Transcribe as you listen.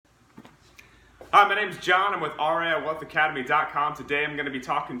Hi, my name is John. I'm with RAIWealthAcademy.com. Today I'm going to be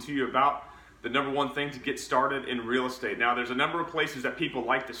talking to you about the number one thing to get started in real estate. Now, there's a number of places that people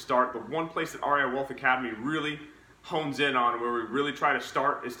like to start, but one place that RAI Wealth Academy really hones in on, where we really try to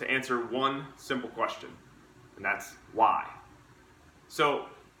start, is to answer one simple question, and that's why. So,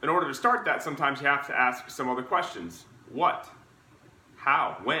 in order to start that, sometimes you have to ask some other questions. What?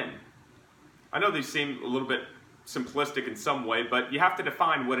 How? When? I know these seem a little bit simplistic in some way, but you have to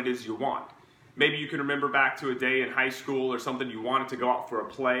define what it is you want. Maybe you can remember back to a day in high school or something, you wanted to go out for a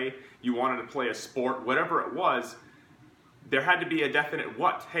play, you wanted to play a sport, whatever it was, there had to be a definite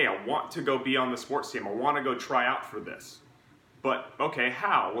what. Hey, I want to go be on the sports team, I want to go try out for this. But, okay,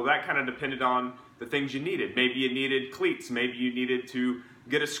 how? Well, that kind of depended on the things you needed. Maybe you needed cleats, maybe you needed to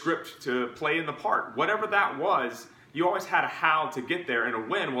get a script to play in the part. Whatever that was, you always had a how to get there, and a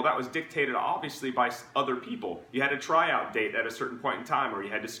when, well, that was dictated obviously by other people. You had a tryout date at a certain point in time, or you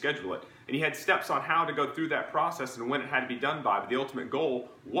had to schedule it. And you had steps on how to go through that process and when it had to be done by. But the ultimate goal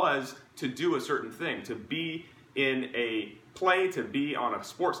was to do a certain thing, to be in a play, to be on a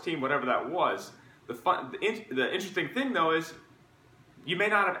sports team, whatever that was. The interesting thing, though, is you may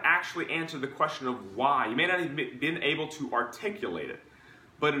not have actually answered the question of why. You may not have been able to articulate it.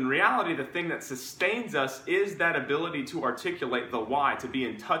 But in reality, the thing that sustains us is that ability to articulate the why, to be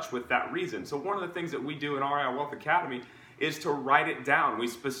in touch with that reason. So one of the things that we do in RAI Wealth Academy is to write it down. We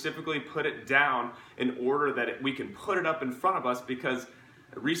specifically put it down in order that we can put it up in front of us, because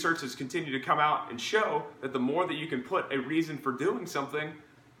research has continued to come out and show that the more that you can put a reason for doing something,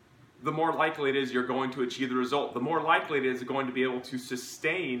 the more likely it is you're going to achieve the result. The more likely it is going to be able to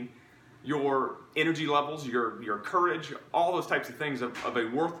sustain your energy levels, your courage, all those types of things of a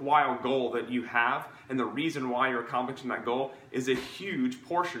worthwhile goal that you have, and the reason why you're accomplishing that goal is a huge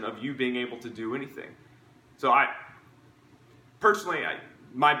portion of you being able to do anything. So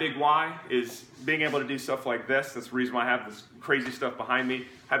my big why is being able to do stuff like this. That's the reason why I have this crazy stuff behind me.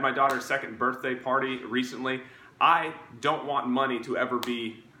 Had my daughter's second birthday party recently. I don't want money to ever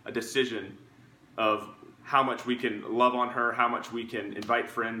be a decision of how much we can love on her, how much we can invite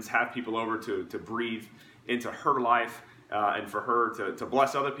friends, have people over to breathe into her life, and for her to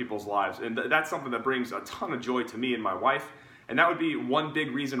bless other people's lives. And that's something that brings a ton of joy to me and my wife. And that would be one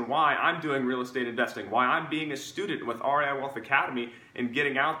big reason why I'm doing real estate investing, why I'm being a student with RAI Wealth Academy and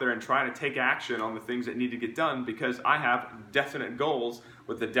getting out there and trying to take action on the things that need to get done, because I have definite goals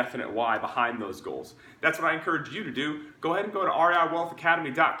with a definite why behind those goals. That's what I encourage you to do. Go ahead and go to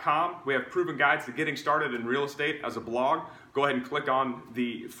RAIWealthAcademy.com. We have proven guides to getting started in real estate as a blog. Go ahead and click on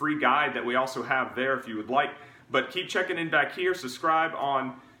the free guide that we also have there if you would like. But keep checking in back here. Subscribe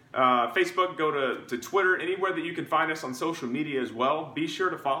on Facebook, go to Twitter, anywhere that you can find us on social media as well. Be sure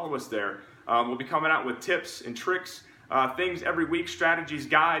to follow us there. We'll be coming out with tips and tricks, things every week, strategies,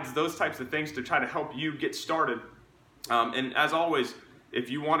 guides, those types of things to try to help you get started. And as always, if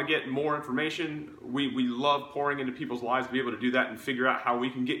you want to get more information, we love pouring into people's lives to be able to do that and figure out how we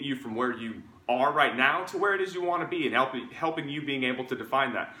can get you from where you are right now to where it is you want to be, and helping you being able to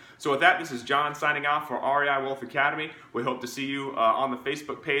define that. So with that, this is John signing off for RAI Wealth Academy. We hope to see you on the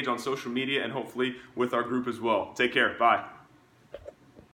Facebook page, on social media, and hopefully with our group as well. Take care. Bye.